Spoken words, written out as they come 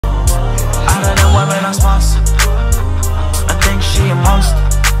monster. I think she a monster.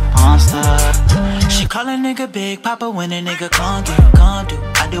 She call a nigga Big Papa when a nigga gon' do.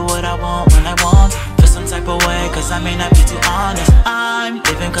 I do what I want when I want. Feel some type of way cause I may not be too honest. I'm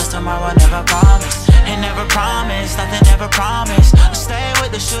living cause tomorrow never promised. Ain't never promised, nothing ever promised. I stay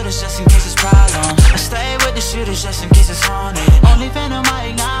with the shooters just in case it's problem. I stay with the shooters just in case it's haunted. Only venom I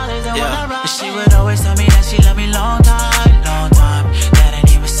acknowledge and when I ride. She would always tell me that she loved me long time. That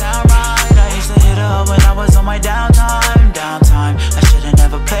ain't even sound right. I used to hit her up when I was on my downtime. I should've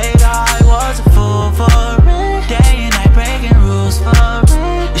never played, I was a fool for it. Day and night breaking rules for it.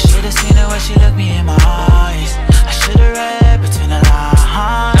 You should've seen the way she looked me in my eyes. I should've read between the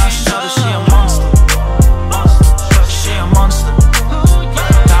lines. Now she know that she a monster. She a monster.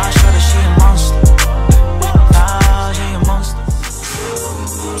 Now I show that she a monster. Now she a monster.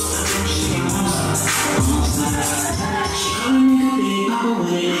 She a monster. She calling me a big papa when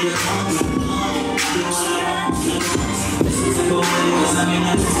a nigga call me. Cause I mean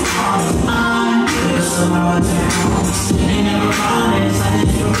that's I'm good somewhere out there. They never promise, I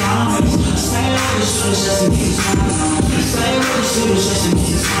never promise. Stay with the shooters just in case it's wrong. Stay with the shooters just in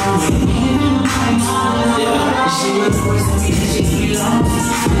case it's wrong. She would always tell me that she need love.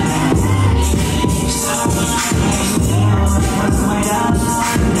 What's my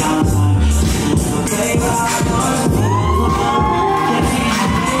downtime? Okay,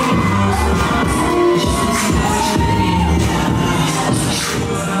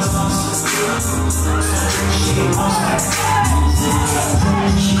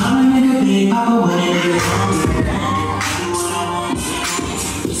 she call a nigga Big Papa when a nigga call me.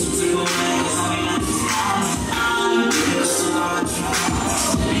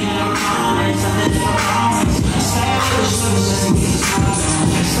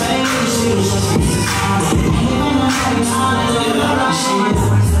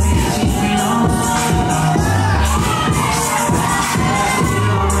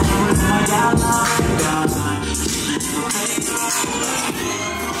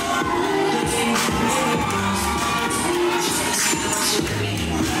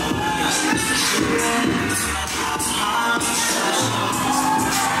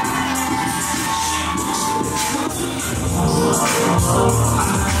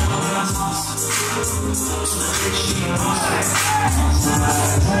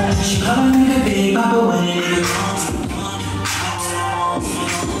 She call me the Big Papa when a nigga call me.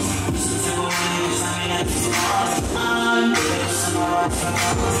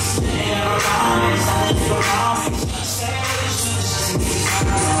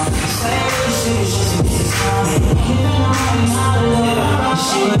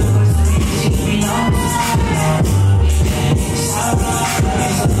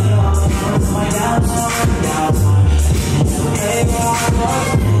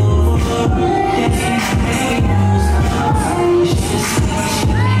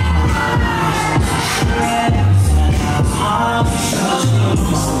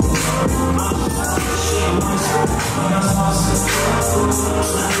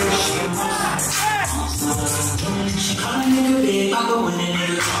 She call a nigga Big Papa when a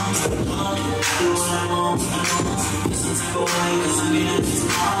nigga call me. Do what I want, some type of way, cause I mean that's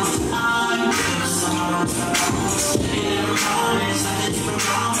I'm good somewhere out there. They never promise, I never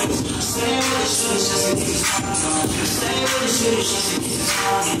promise. Stay with the shooters just in case it's wrong. Stay with the shooters just in case it's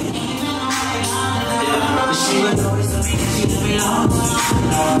wrong. But she would always tell me that she loved me long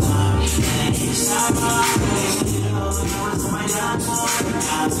time. And he was not right. You know the words of my downtime.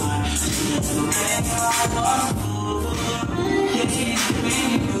 Okay, I was a fool. You can't make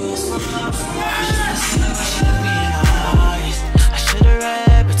me lose my love.